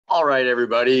All right,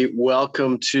 everybody.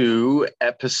 Welcome to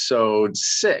episode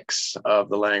 6 of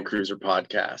the Land Cruiser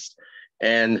podcast.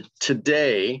 And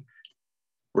today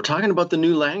we're talking about the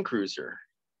new Land Cruiser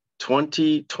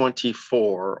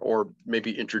 2024, or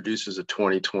maybe introduces a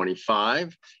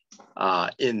 2025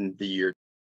 in the year.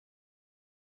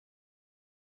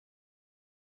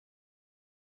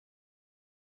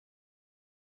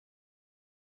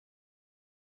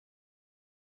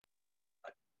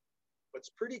 What's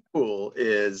pretty cool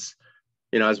is,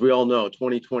 as we all know,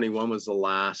 2021 was the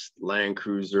last Land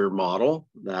Cruiser model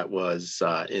that was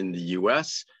in the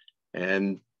US,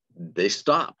 and they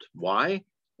stopped. Why?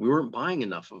 We weren't buying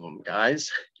enough of them,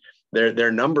 guys.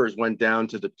 Their numbers went down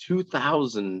to the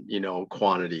 2,000,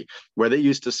 quantity, where they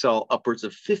used to sell upwards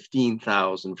of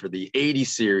 15,000 for the 80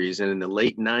 series, and in the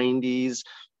late 90s,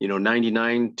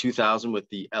 99, 2000 with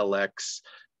the LX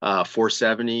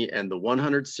 470 and the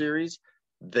 100 series,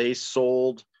 they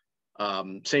sold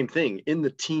same thing in the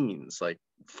teens, like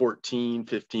 14,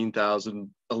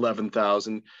 15,000,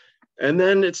 11,000. And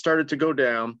then it started to go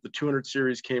down. The 200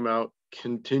 series came out,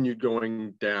 continued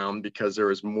going down because there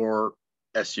was more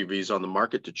SUVs on the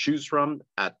market to choose from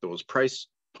at those price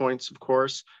points, of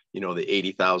course, the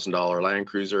 $80,000 Land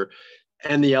Cruiser,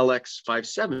 and the LX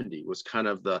 570 was kind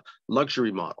of the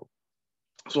luxury model.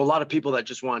 So a lot of people that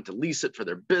just wanted to lease it for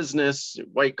their business,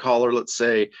 white collar, let's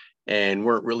say, and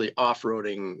weren't really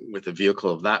off-roading with a vehicle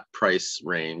of that price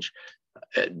range,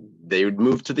 they would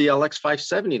move to the LX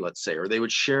 570, let's say, or they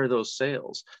would share those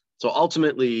sales. So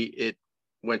ultimately, it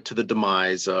went to the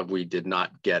demise of, we did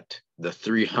not get the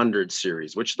 300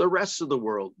 series, which the rest of the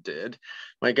world did.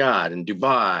 My God, in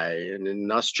Dubai and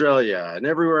in Australia and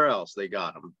everywhere else, they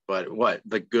got them. But what,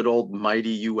 the good old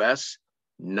mighty US?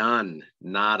 None,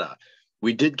 nada.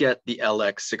 We did get the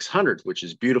LX 600, which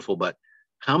is beautiful, but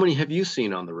how many have you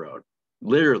seen on the road?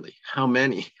 Literally, how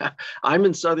many? I'm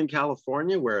in Southern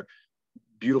California, where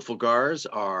beautiful cars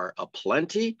are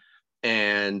aplenty,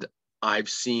 and I've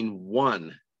seen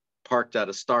one parked at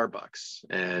a Starbucks,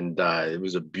 and it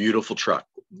was a beautiful truck,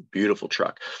 beautiful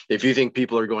truck. If you think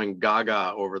people are going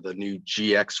gaga over the new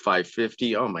GX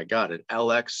 550, oh my God, an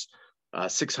LX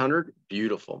 600,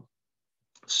 beautiful.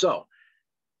 So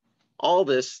all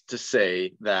this to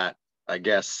say that, I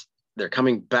guess, they're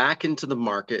coming back into the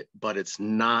market, but it's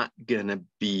not going to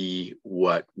be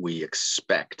what we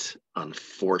expect,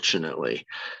 unfortunately.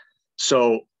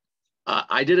 So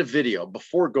I did a video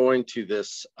before going to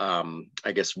this,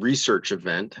 research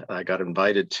event I got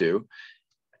invited to.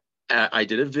 I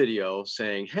did a video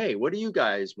saying, hey, what do you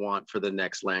guys want for the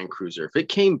next Land Cruiser? If it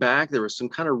came back, there was some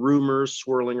kind of rumors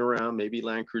swirling around, maybe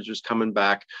Land Cruiser's coming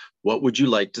back. What would you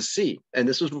like to see? And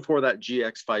this was before that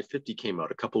GX 550 came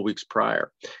out, a couple of weeks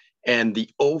prior. And the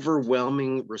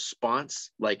overwhelming response,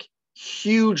 like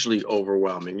hugely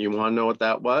overwhelming. You want to know what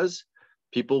that was?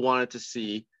 People wanted to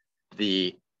see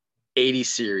the 80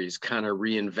 series kind of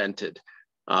reinvented.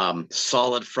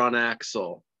 Solid front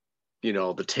axle, the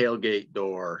tailgate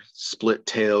door, split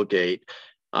tailgate.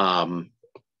 The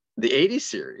 80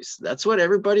 series, that's what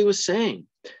everybody was saying.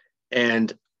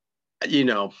 And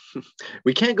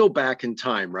we can't go back in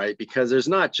time, right? Because there's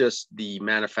not just the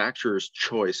manufacturer's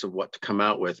choice of what to come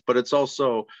out with, but it's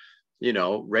also,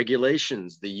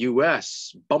 regulations, the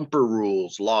US bumper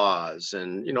rules, laws,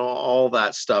 and, all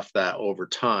that stuff that over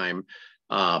time,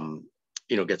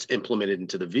 gets implemented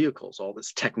into the vehicles, all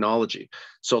this technology.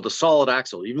 So the solid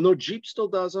axle, even though Jeep still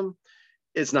does them,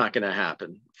 it's not going to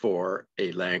happen for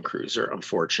a Land Cruiser,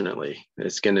 unfortunately.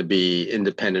 It's going to be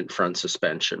independent front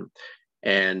suspension.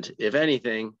 And if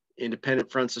anything,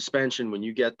 independent front suspension, when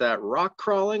you get that rock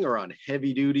crawling or on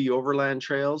heavy duty overland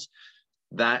trails,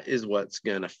 that is what's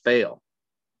going to fail.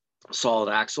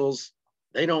 Solid axles,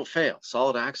 they don't fail.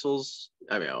 Solid axles,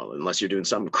 unless you're doing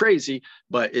something crazy,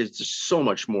 but it's just so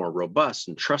much more robust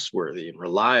and trustworthy and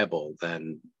reliable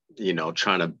than,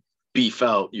 trying to beef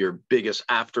out your biggest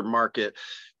aftermarket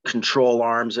control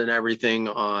arms and everything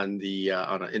on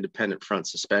an independent front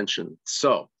suspension.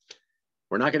 So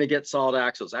we're not going to get solid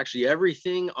axles. Actually,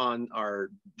 everything on our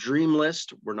dream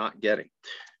list, we're not getting.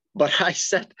 But I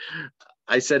said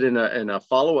in a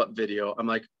follow-up video, I'm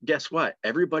like, guess what?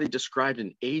 Everybody described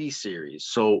an 80 series.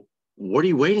 So what are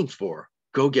you waiting for?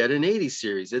 Go get an 80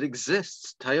 series. It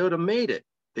exists. Toyota made it.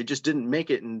 They just didn't make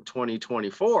it in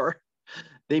 2024.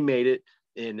 They made it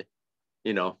in,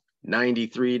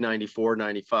 93, 94,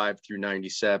 95 through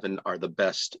 97 are the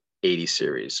best 80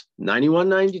 series. 91,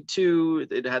 92,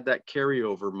 it had that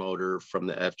carryover motor from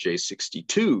the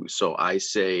FJ62. So I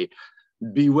say,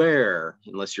 beware,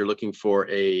 unless you're looking for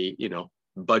a,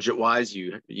 budget wise,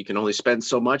 you can only spend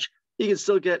so much. You can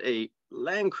still get a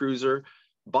Land Cruiser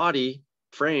body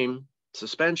frame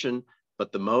suspension,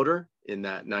 but the motor in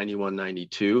that 91,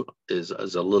 92 is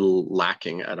a little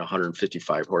lacking at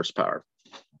 155 horsepower,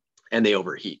 and they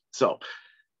overheat. So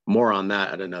more on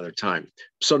that at another time.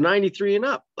 So 93 and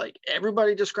up, like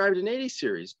everybody described an 80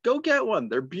 series, go get one.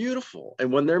 They're beautiful.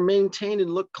 And when they're maintained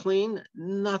and look clean,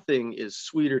 nothing is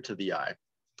sweeter to the eye.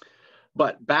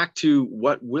 But back to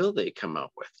what will they come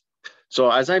out with? So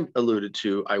as I alluded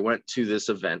to, I went to this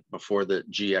event before the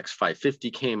GX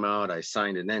 550 came out. I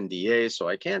signed an NDA, so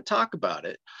I can't talk about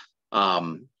it.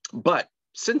 But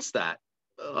since that,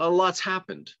 a lot's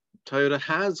happened. Toyota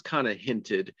has kind of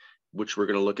hinted, which we're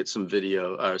going to look at some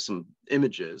video, some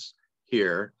images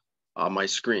here on my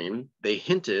screen. They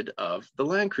hinted of the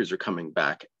Land Cruiser coming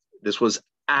back. This was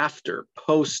after,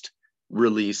 post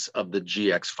release of the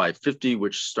GX 550,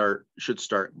 which should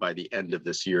start by the end of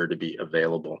this year to be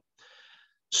available.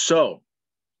 So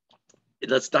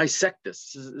let's dissect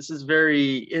this. This is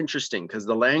very interesting because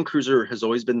the Land Cruiser has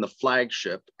always been the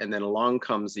flagship, and then along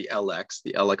comes the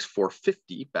LX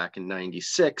 450 back in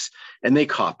 96, and they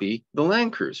copy the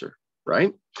Land Cruiser,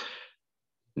 right?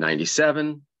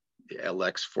 97, the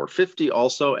LX 450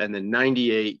 also, and then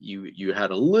 98, you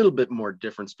had a little bit more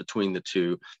difference between the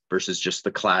two versus just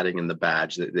the cladding and the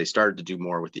badge. They started to do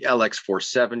more with the LX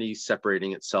 470,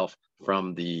 separating itself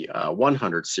from the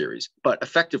 100 series, but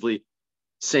effectively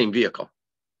same vehicle,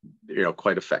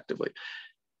 quite effectively.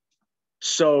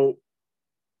 So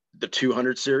the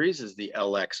 200 series is the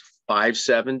LX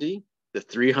 570. The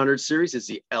 300 series is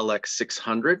the LX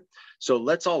 600. So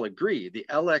let's all agree the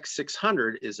LX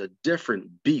 600 is a different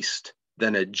beast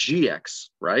than a GX,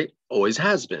 right? Always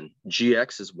has been.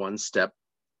 GX is one step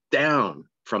down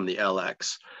from the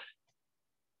LX.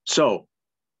 So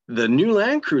the new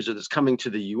Land Cruiser that's coming to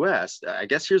the US, I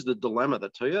guess here's the dilemma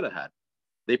that Toyota had.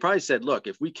 They probably said, look,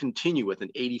 if we continue with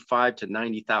an $85,000 to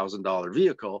 $90,000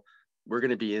 vehicle, we're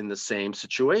going to be in the same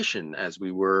situation as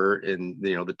we were in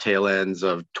the tail ends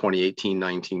of 2018,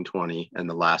 19, 20, and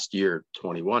the last year,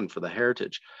 21 for the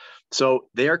Heritage. So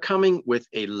they are coming with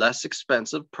a less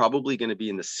expensive, probably going to be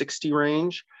in the 60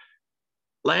 range,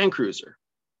 Land Cruiser.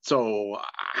 So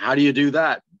how do you do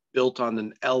that? Built on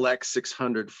an LX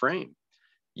 600 frame?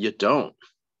 You don't.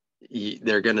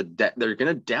 They're going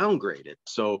to downgrade it.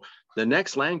 So the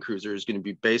next Land Cruiser is going to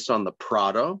be based on the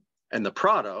Prado, and the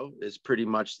Prado is pretty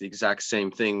much the exact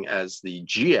same thing as the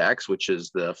GX, which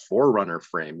is the forerunner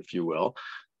frame, if you will.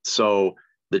 So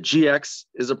the GX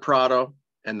is a Prado,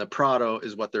 and the Prado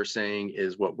is what they're saying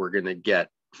is what we're going to get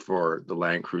for the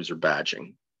Land Cruiser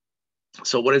badging.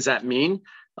 So what does that mean?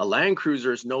 A Land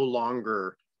Cruiser is no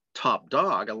longer top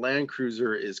dog. A Land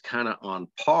Cruiser is kind of on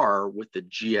par with the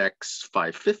GX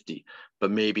 550,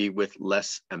 but maybe with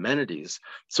less amenities.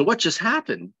 So what just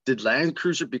happened? Did Land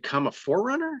Cruiser become a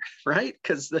forerunner, right?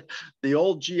 Because the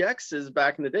old GXs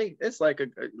back in the day, it's like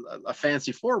a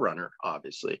fancy forerunner,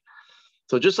 obviously.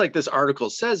 So just like this article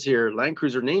says here, Land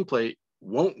Cruiser nameplate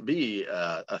won't be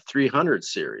a 300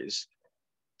 series.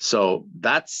 So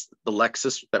that's the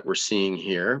Lexus that we're seeing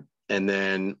here. And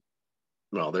then,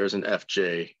 well, there's an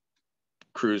FJ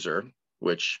Cruiser,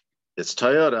 which it's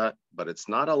Toyota, but it's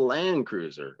not a Land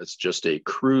Cruiser. It's just a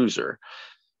cruiser.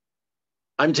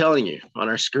 I'm telling you, on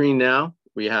our screen now,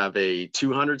 we have a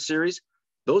 200 series.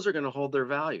 Those are going to hold their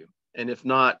value. And if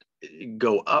not,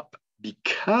 go up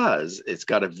because it's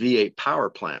got a V8 power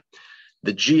plant.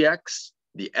 The GX,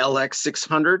 the LX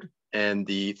 600, and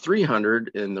the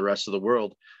 300 in the rest of the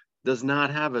world does not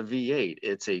have a V8.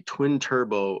 It's a twin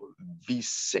turbo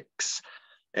V6.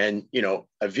 And,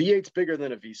 a V8's bigger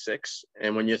than a V6.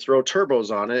 And when you throw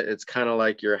turbos on it, it's kind of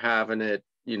like you're having it,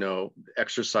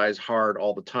 exercise hard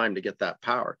all the time to get that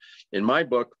power. In my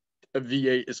book, a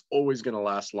V8 is always going to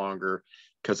last longer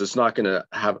because it's not going to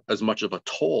have as much of a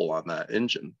toll on that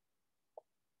engine.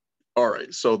 All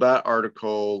right, so that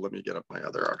article, let me get up my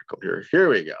other article here. Here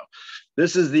we go.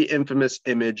 This is the infamous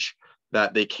image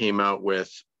that they came out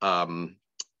with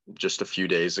just a few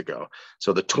days ago.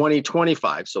 So the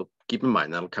 2025, so keep in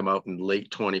mind, that'll come out in late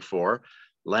 24,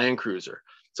 Land Cruiser.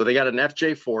 So they got an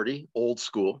FJ40, old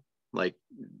school, like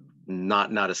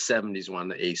not a 70s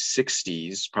one, a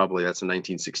 60s, probably that's a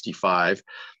 1965.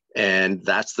 And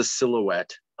that's the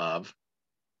silhouette of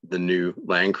the new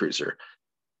Land Cruiser.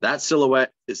 That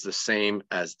silhouette is the same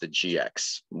as the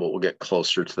GX. We'll get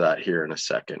closer to that here in a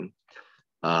second.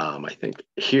 I think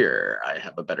here I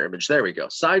have a better image. There we go.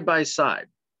 Side by side.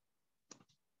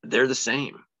 They're the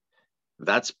same.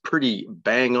 That's pretty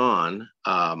bang on.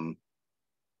 And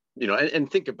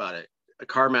think about it. A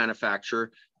car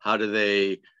manufacturer, how do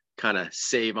they kind of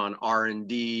save on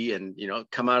R&D and,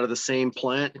 come out of the same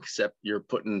plant, except you're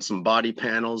putting some body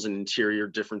panels and interior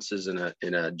differences in a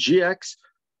GX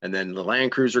And then the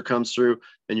Land Cruiser comes through,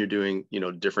 and you're doing, you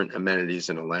know, different amenities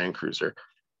in a Land Cruiser,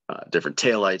 different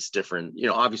taillights, different, you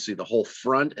know, obviously the whole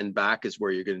front and back is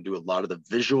where you're going to do a lot of the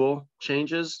visual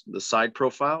changes. The side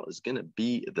profile is going to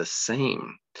be the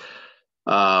same.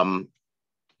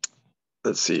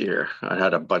 Let's see here. I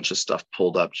had a bunch of stuff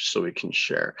pulled up just so we can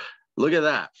share. Look at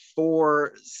that,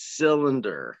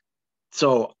 4-cylinder.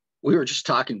 So we were just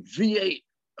talking V8.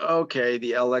 Okay,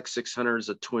 the LX600 is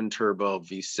a twin turbo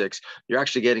V6. You're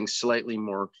actually getting slightly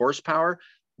more horsepower,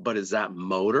 but is that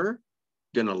motor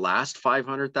going to last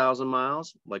 500,000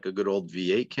 miles like a good old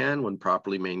V8 can when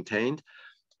properly maintained?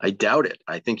 I doubt it.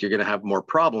 I think you're going to have more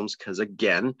problems because,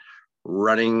 again,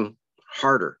 running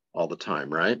harder all the time,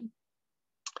 right?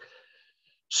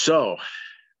 So,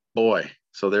 boy,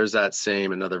 so there's that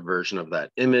same, another version of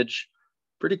that image.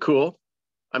 Pretty cool.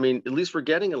 I mean, at least we're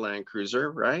getting a Land Cruiser,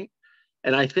 right?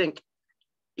 And I think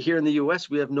here in the US,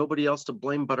 we have nobody else to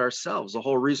blame but ourselves. The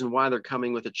whole reason why they're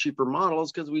coming with a cheaper model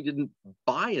is because we didn't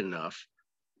buy enough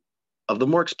of the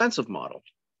more expensive model.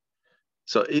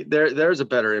 So there's a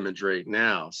better image right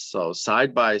now. So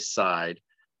side by side,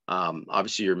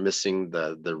 obviously you're missing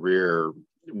the rear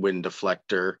wind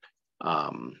deflector,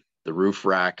 the roof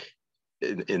rack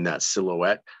in that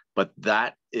silhouette, but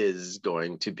that is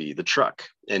going to be the truck.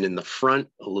 And in the front,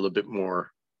 a little bit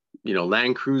more, you know,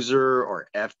 Land Cruiser or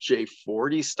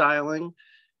FJ40 styling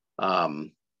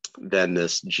than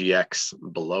this GX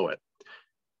below it.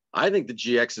 I think the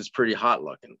GX is pretty hot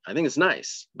looking. I think it's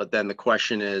nice, but then the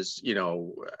question is, you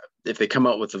know, if they come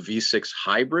out with a V6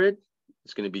 hybrid,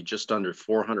 it's going to be just under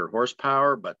 400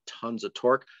 horsepower, but tons of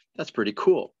torque. That's pretty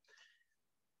cool.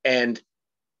 And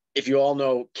if you all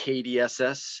know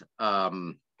KDSS,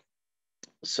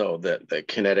 so the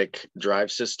kinetic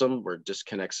drive system where it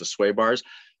disconnects the sway bars,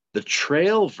 the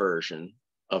trail version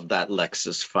of that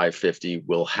Lexus 550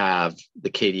 will have the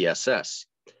KDSS.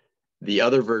 The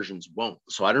other versions won't.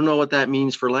 So I don't know what that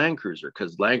means for Land Cruiser,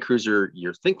 because Land Cruiser,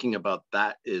 you're thinking about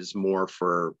that is more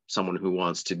for someone who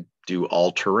wants to do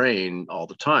all terrain all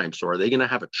the time. So are they going to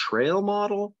have a trail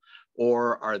model,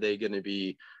 or are they going to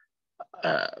be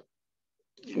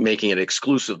making it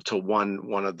exclusive to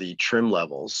one of the trim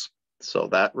levels? So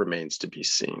that remains to be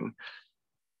seen.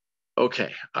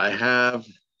 Okay, I have,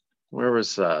 where was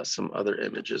some other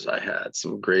images I had?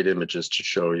 Some great images to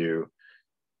show you.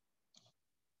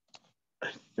 I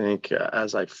think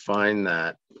as I find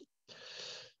that,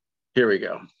 here we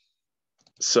go.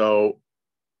 So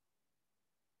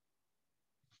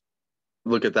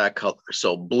look at that color.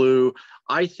 So blue,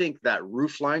 I think that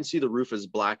roof line, see the roof is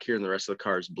black here and the rest of the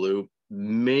car is blue.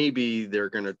 Maybe they're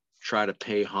going to try to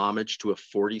pay homage to a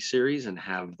 40 series and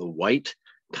have the white,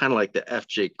 kind of like the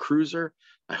FJ Cruiser.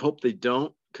 I hope they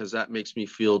don't, because that makes me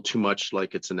feel too much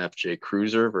like it's an FJ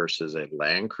Cruiser versus a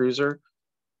Land Cruiser.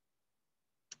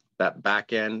 That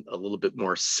back end a little bit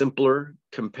more simpler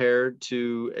compared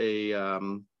to a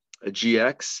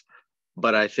GX,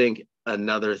 but I think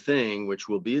another thing which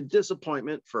will be a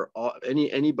disappointment for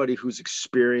anybody who's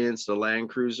experienced a Land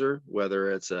Cruiser,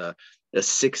 whether it's a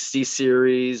 60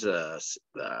 series, a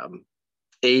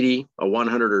 80, a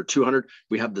 100 or 200,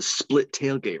 we have the split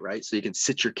tailgate, right? So you can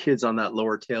sit your kids on that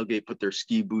lower tailgate, put their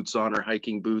ski boots on or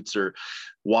hiking boots, or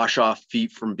wash off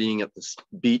feet from being at the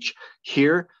beach.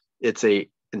 Here, it's a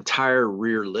entire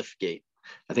rear lift gate.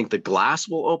 I think the glass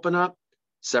will open up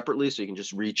separately so you can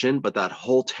just reach in, but that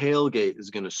whole tailgate is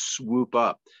going to swoop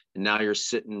up, and now you're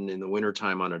sitting in the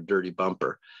wintertime on a dirty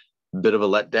bumper. Bit of a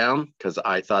letdown, because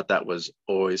I thought that was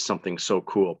always something so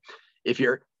cool. If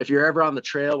you're ever on the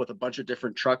trail with a bunch of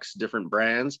different trucks, different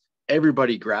brands,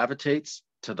 everybody gravitates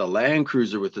to the Land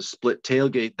Cruiser with the split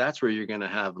tailgate. That's where you're going to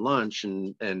have lunch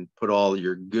and put all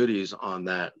your goodies on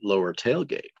that lower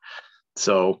tailgate.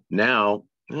 So now,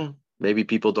 maybe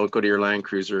people don't go to your Land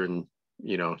Cruiser, and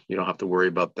you know, you don't have to worry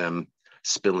about them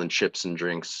spilling chips and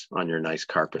drinks on your nice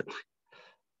carpet.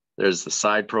 There's the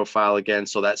side profile again.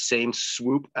 So that same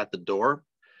swoop at the door.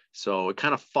 So it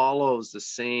kind of follows the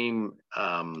same,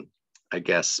 I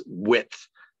guess, width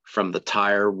from the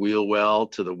tire wheel well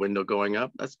to the window going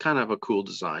up. That's kind of a cool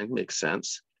design. Makes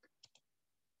sense.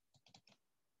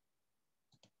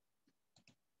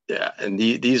 Yeah, and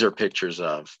these are pictures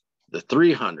of the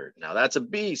 300. Now that's a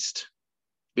beast.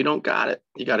 If you don't got it,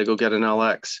 you got to go get an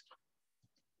LX.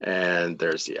 And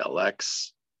there's the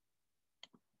LX.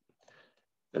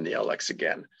 And the LX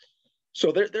again.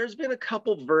 So there's been a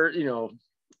couple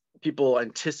people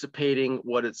anticipating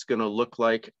what it's going to look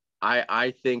like.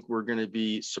 I think we're going to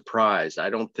be surprised. I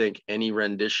don't think any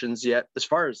renditions yet. As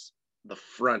far as the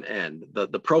front end,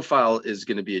 the profile is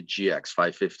going to be a GX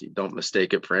 550. Don't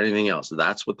mistake it for anything else.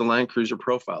 That's what the Land Cruiser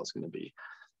profile is going to be.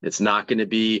 It's not going to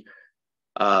be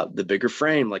the bigger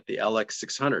frame, like the LX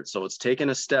 600. So it's taken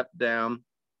a step down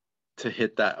to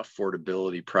hit that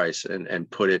affordability price and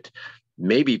put it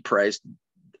maybe priced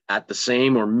at the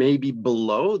same or maybe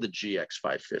below the GX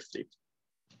 550.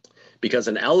 Because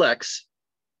an LX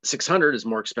 600 is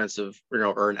more expensive,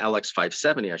 or an LX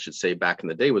 570, I should say, back in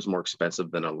the day was more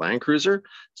expensive than a Land Cruiser.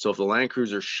 So if the Land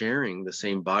Cruiser is sharing the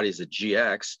same body as a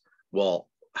GX, well,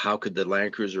 how could the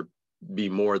Land Cruiser be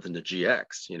more than the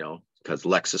GX, because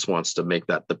Lexus wants to make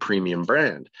that the premium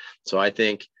brand. So I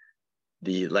think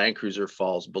the Land Cruiser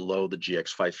falls below the GX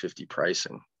 550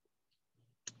 pricing.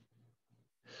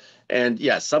 And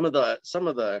yeah, some of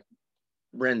the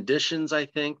renditions I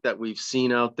think that we've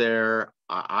seen out there,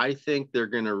 I think they're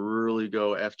going to really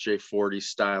go FJ40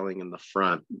 styling in the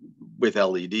front with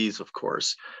LEDs, of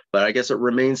course. But I guess it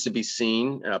remains to be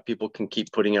seen. People can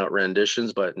keep putting out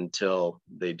renditions, but until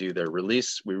they do their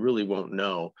release, we really won't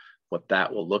know what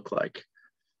that will look like.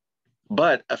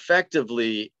 But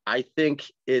effectively, I think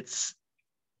it's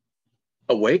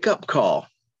a wake-up call.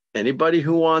 Anybody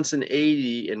who wants an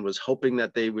 80 and was hoping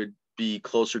that they would be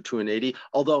closer to an 80,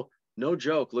 although no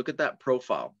joke, look at that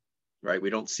profile, right? We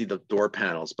don't see the door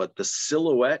panels, but the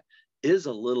silhouette is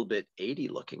a little bit 80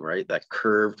 looking, right? That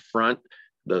curved front,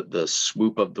 the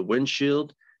swoop of the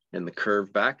windshield and the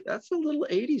curved back, that's a little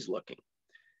 80s looking,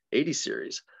 80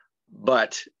 series.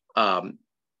 But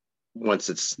once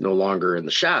it's no longer in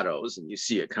the shadows and you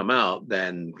see it come out,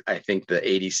 then I think the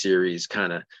 80 series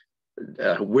kind of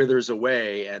withers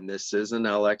away, and this is an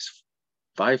LX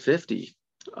 550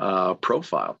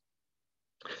 profile.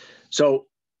 So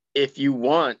if you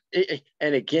want,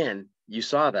 and again, you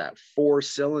saw that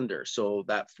 4-cylinder. So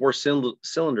that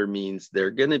 4-cylinder means they're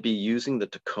going to be using the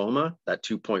Tacoma, that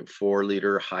 2.4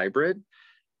 liter hybrid.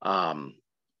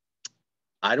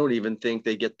 I don't even think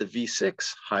they get the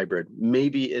V6 hybrid.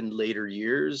 Maybe in later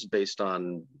years, based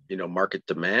on market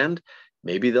demand,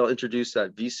 maybe they'll introduce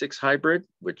that V6 hybrid,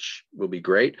 which will be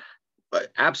great.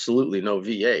 But absolutely no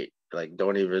V8. Like,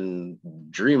 don't even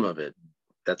dream of it.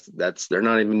 They're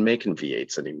not even making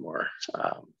V8s anymore.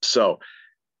 So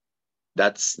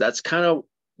that's kind of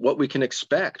what we can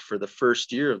expect for the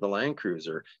first year of the Land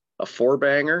Cruiser. A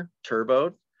 4-banger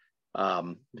turboed.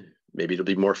 Maybe it'll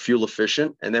be more fuel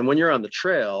efficient. And then when you're on the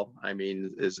trail, I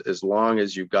mean, as long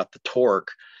as you've got the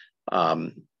torque,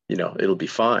 it'll be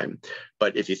fine.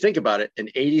 But if you think about it, an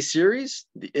 80 series,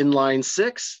 the inline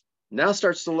 6 now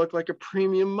starts to look like a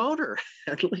premium motor.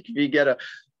 Like if you get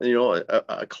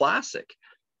a classic.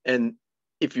 And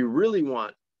if you really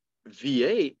want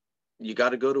V8, you got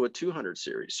to go to a 200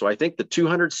 series. So I think the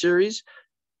 200 series,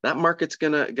 that market's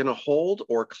gonna hold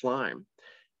or climb.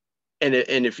 And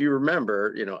if you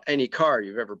remember, any car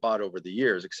you've ever bought over the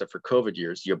years, except for COVID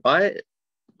years, you buy it,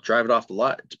 drive it off the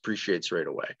lot, it depreciates right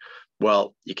away.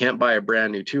 Well, you can't buy a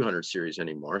brand new 200 series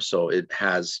anymore. So it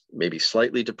has maybe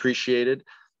slightly depreciated.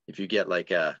 If you get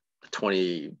like a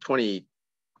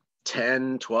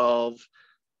 2010, 12,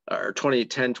 or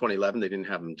 2010, 2011, they didn't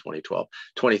have them in 2012.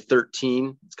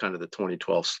 2013, it's kind of the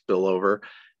 2012 spillover.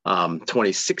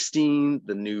 2016,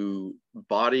 the new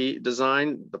body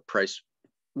design, the price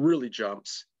really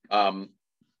jumps.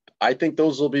 I think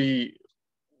those will be,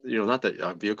 not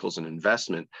that vehicle's an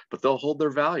investment, but they'll hold their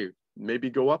value, maybe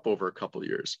go up over a couple of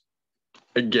years.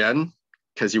 Again,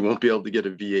 because you won't be able to get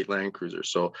a V8 Land Cruiser.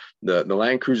 So the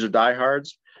Land Cruiser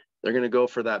diehards, they're going to go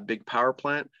for that big power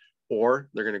plant, or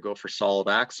they're going to go for solid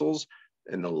axles.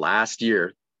 In the last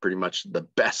year, pretty much the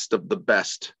best of the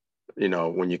best,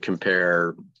 when you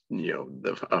compare,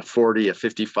 a 40, a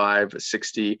 55, a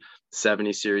 60,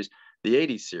 70 series, the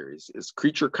 80 series is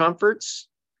creature comforts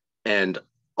and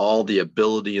all the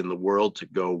ability in the world to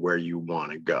go where you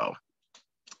want to go.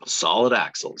 Solid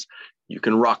axles, you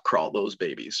can rock crawl those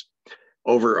babies.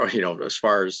 Over, as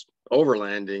far as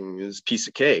overlanding is a piece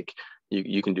of cake.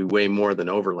 You can do way more than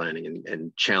overlanding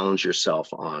and challenge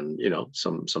yourself on,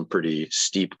 some pretty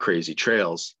steep, crazy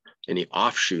trails, any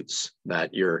offshoots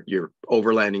that your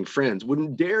overlanding friends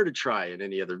wouldn't dare to try in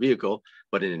any other vehicle.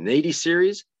 But in an 80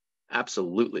 series,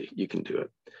 absolutely, you can do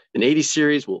it. An 80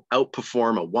 series will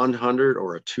outperform a 100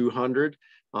 or a 200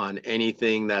 on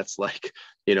anything that's like,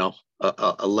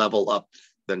 a level up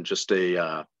than just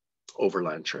a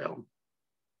overland trail.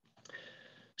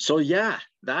 So yeah,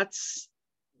 that's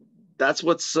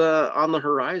what's on the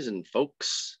horizon,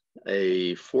 folks.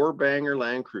 A 4-banger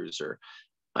Land Cruiser.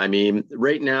 I mean,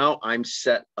 right now I'm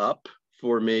set up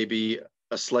for maybe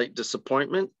a slight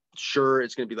disappointment. Sure,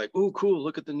 it's going to be like, oh, cool,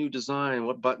 look at the new design.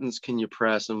 What buttons can you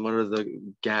press and what are the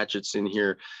gadgets in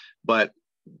here? But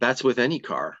that's with any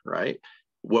car, right?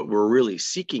 What we're really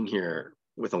seeking here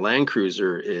with a Land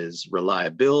Cruiser is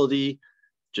reliability,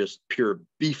 just pure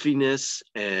beefiness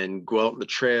and go out on the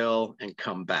trail and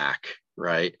come back,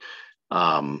 right?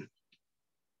 And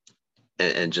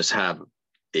just have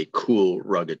a cool,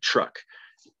 rugged truck.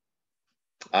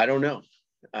 I don't know.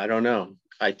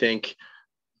 I think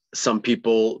some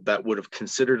people that would have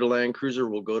considered a Land Cruiser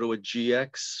will go to a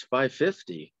GX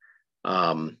 550.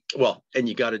 Well, and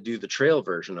you got to do the trail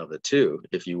version of it too,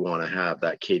 if you want to have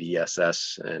that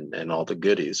KDSS and all the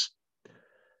goodies.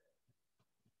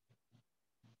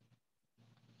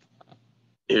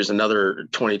 Here's another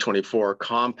 2024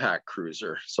 compact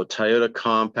cruiser. So Toyota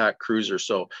compact cruiser.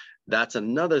 So that's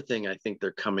another thing I think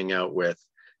they're coming out with,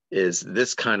 is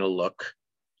this kind of look,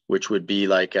 which would be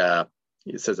like it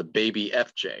says a baby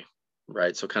FJ,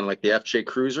 right? So kind of like the FJ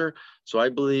Cruiser. So I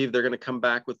believe they're going to come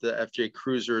back with the FJ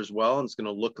Cruiser as well. And it's going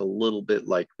to look a little bit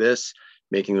like this,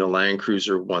 making the Land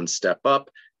Cruiser one step up,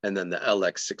 and then the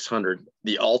LX 600,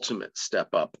 the ultimate step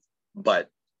up. But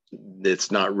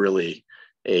it's not really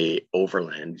a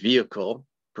overland vehicle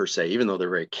per se, even though they're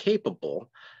very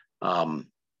capable.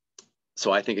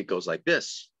 So I think it goes like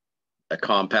this: a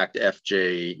compact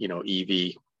FJ,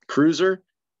 EV cruiser,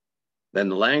 then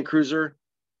the Land Cruiser,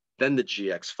 then the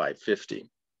GX 550.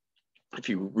 If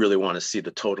you really want to see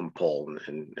the totem pole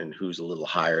and who's a little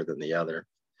higher than the other.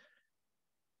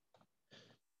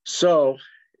 So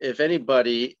if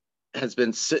anybody has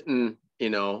been sitting,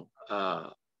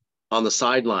 on the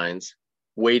sidelines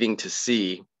waiting to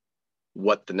see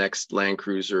what the next Land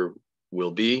Cruiser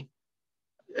will be,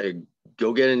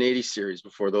 go get an 80 series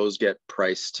before those get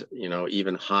priced,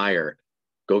 even higher.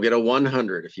 Go get a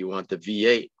 100 if you want the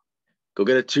V8. Go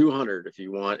get a 200 if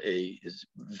you want a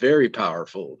very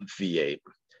powerful V8.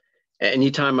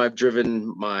 Anytime I've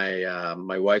driven my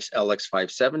my wife's LX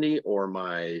 570 or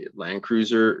my Land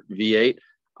Cruiser V8,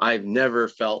 I've never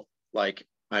felt like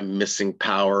I'm missing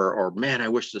power or, man, I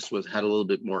wish this had a little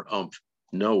bit more oomph.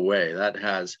 No way. That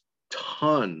has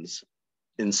tons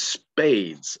in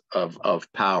spades of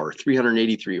power,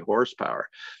 383 horsepower.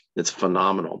 It's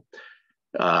phenomenal.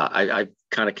 I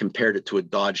kind of compared it to a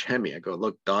Dodge Hemi. I go,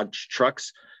 look, Dodge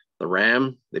trucks, the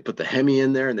Ram, they put the Hemi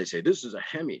in there and they say, this is a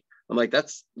Hemi. I'm like,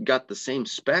 that's got the same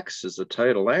specs as the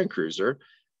Toyota Land Cruiser,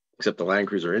 except the Land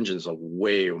Cruiser engine is a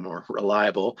way more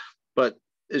reliable. But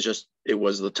it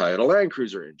was the Toyota Land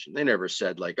Cruiser engine. They never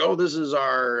said like, oh, this is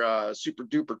our super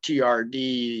duper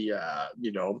TRD,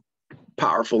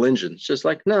 powerful engine. It's just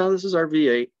like, no, this is our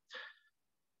V8.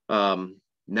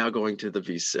 Now going to the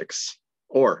V6,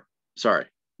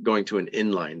 going to an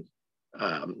inline,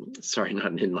 not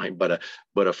an inline, but a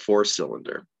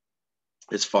 4-cylinder,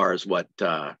 as far as what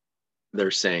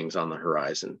they're saying is on the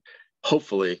horizon.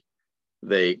 Hopefully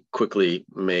they quickly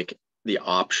make the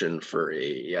option for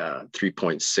a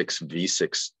 3.6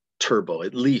 V6 turbo,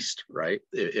 at least, right?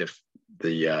 If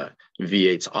the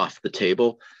V8's off the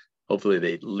table, hopefully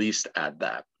they at least add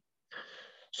that.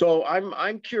 So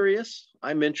I'm curious.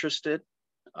 I'm interested.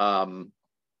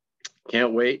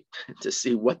 Can't wait to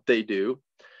see what they do.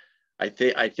 I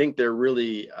think they're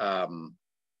really.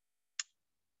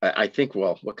 I think,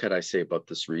 well, what could I say about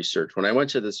this research? When I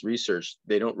went to this research,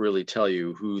 they don't really tell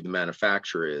you who the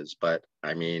manufacturer is. But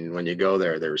I mean, when you go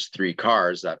there, there's 3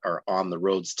 cars that are on the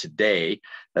roads today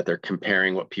that they're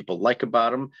comparing what people like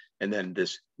about them, and then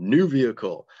this new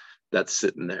vehicle that's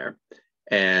sitting there.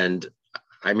 And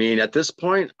I mean, at this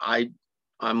point,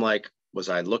 I'm like, was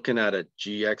I looking at a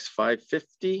GX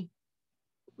 550?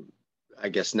 I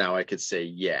guess now I could say,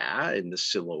 yeah, in the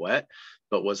silhouette.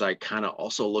 But was I kind of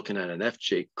also looking at an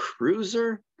FJ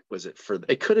Cruiser?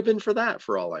 It could have been for that,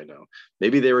 for all I know.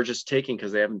 Maybe they were just taking,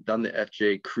 because they haven't done the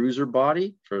FJ Cruiser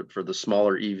body for the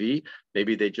smaller EV.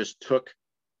 Maybe they just took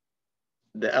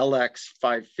the LX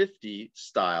 550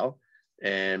 style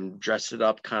and dressed it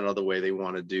up kind of the way they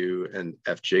want to do an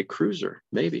FJ Cruiser,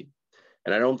 maybe.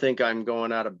 And I don't think I'm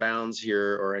going out of bounds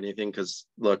here or anything, because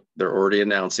look, they're already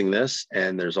announcing this,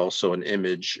 and there's also an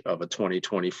image of a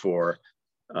 2024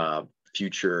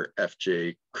 future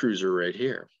FJ Cruiser right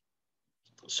here.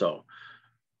 So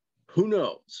who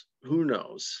knows? Who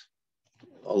knows?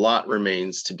 A lot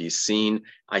remains to be seen.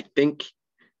 I think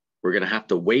we're going to have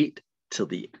to wait till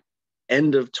the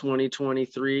end of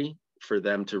 2023 for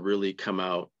them to really come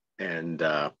out and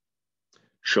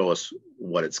show us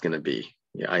what it's going to be.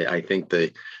 Yeah, I think they'll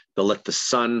let the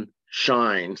sun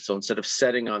shine. So instead of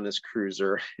setting on this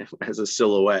cruiser as a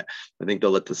silhouette, I think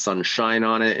they'll let the sun shine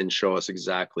on it and show us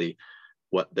exactly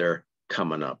what they're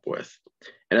coming up with.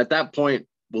 And at that point,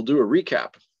 we'll do a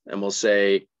recap and we'll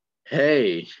say,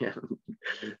 hey,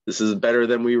 this is better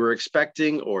than we were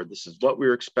expecting, or this is what we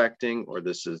were expecting, or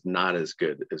this is not as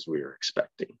good as we were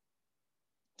expecting.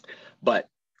 But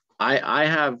I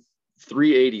have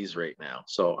 380s right now.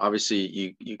 So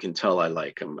obviously you can tell I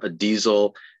like them. A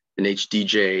diesel, an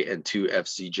HDJ, and 2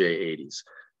 FCJ 80s.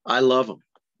 I love them.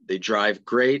 They drive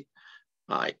great.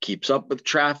 It keeps up with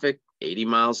traffic, 80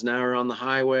 miles an hour on the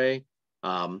highway.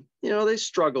 They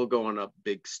struggle going up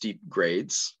big, steep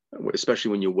grades,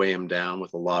 especially when you weigh them down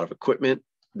with a lot of equipment.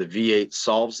 The V8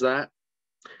 solves that.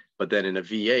 But then in a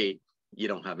V8, you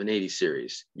don't have an 80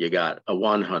 series. You got a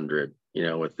 100,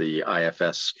 with the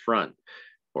IFS front,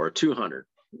 or a 200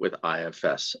 with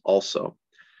IFS also.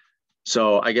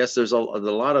 So I guess there's a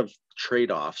lot of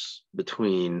trade-offs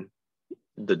between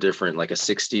the different, like a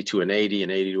 60 to an 80,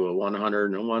 an 80 to a 100,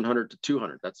 and a 100 to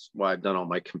 200. That's why I've done all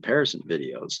my comparison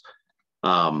videos.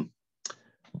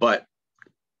 But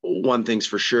one thing's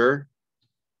for sure,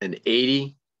 an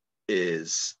 80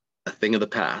 is a thing of the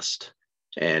past.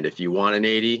 And if you want an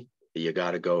 80, you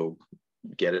got to go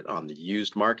get it on the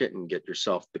used market and get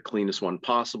yourself the cleanest one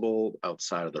possible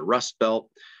outside of the Rust Belt.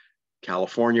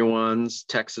 California ones,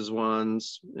 Texas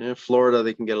ones, Florida,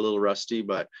 they can get a little rusty,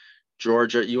 but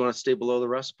Georgia, you want to stay below the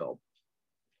Rust Belt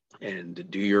and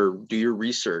do your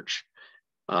research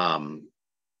on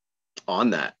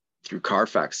that through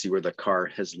Carfax. See where the car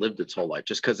has lived its whole life.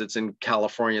 Just because it's in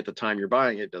California at the time you're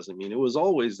buying it doesn't mean it was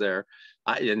always there.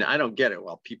 And I don't get it.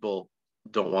 Well, people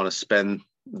don't want to spend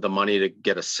the money to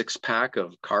get a 6-pack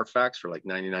of Carfax for like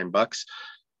 99 bucks.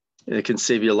 It can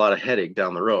save you a lot of headache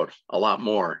down the road, a lot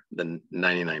more than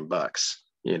 99 bucks.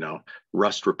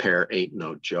 Rust repair ain't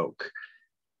no joke.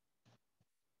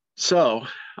 So,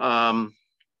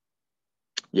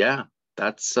 yeah,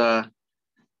 that's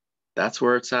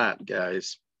where it's at,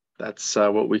 guys. That's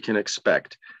what we can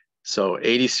expect. So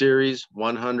 80 series,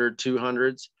 100,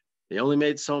 200s, they only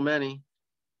made so many.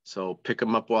 So pick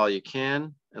them up while you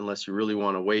can, unless you really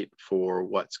want to wait for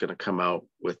what's going to come out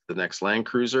with the next Land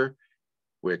Cruiser,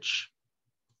 which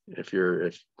if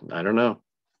I don't know,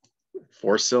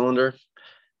 4-cylinder,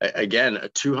 again, a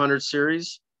 200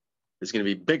 series is going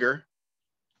to be bigger.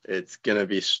 It's going to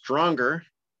be stronger.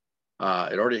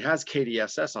 It already has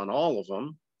KDSS on all of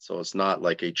them, so it's not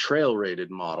like a trail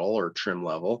rated model or trim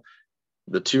level.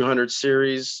 The 200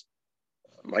 series,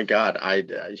 my God,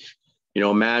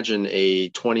 imagine a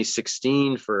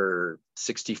 2016 for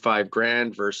 65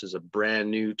 grand versus a brand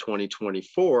new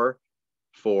 2024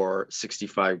 for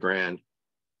 65 grand.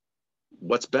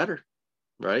 What's better,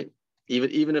 right?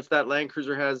 Even if that Land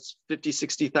Cruiser has 50,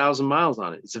 60,000 miles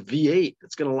on it, it's a V8.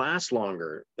 It's going to last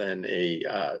longer than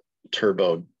a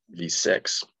turbo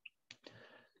V6.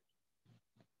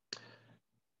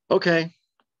 Okay,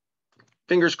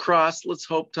 fingers crossed. Let's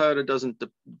hope Toyota doesn't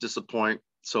disappoint.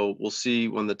 So we'll see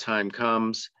when the time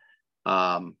comes.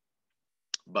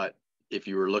 But if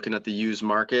you were looking at the used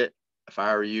market, if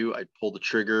I were you, I'd pull the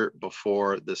trigger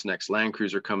before this next Land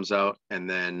Cruiser comes out. And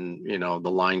then, the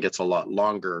line gets a lot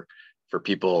longer for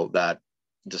people that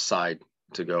decide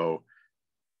to go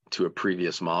to a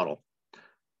previous model.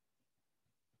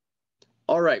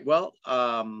 All right, well,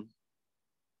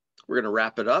 we're going to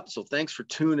wrap it up. So thanks for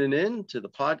tuning in to the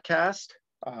podcast.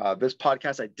 This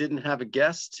podcast, I didn't have a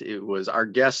guest. Our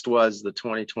guest was the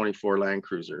 2024 Land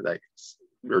Cruiser,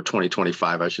 or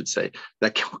 2025, I should say.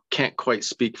 That can't quite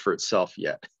speak for itself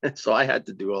yet. So I had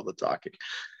to do all the talking.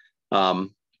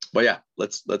 But yeah,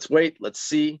 let's wait, let's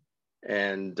see.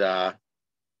 And,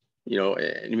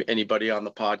 anybody on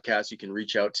the podcast, you can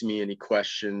reach out to me, any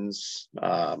questions,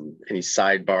 any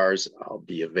sidebars, I'll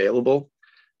be available.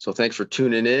 So thanks for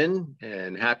tuning in,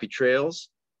 and happy trails,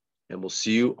 and we'll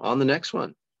see you on the next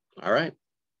one. All right.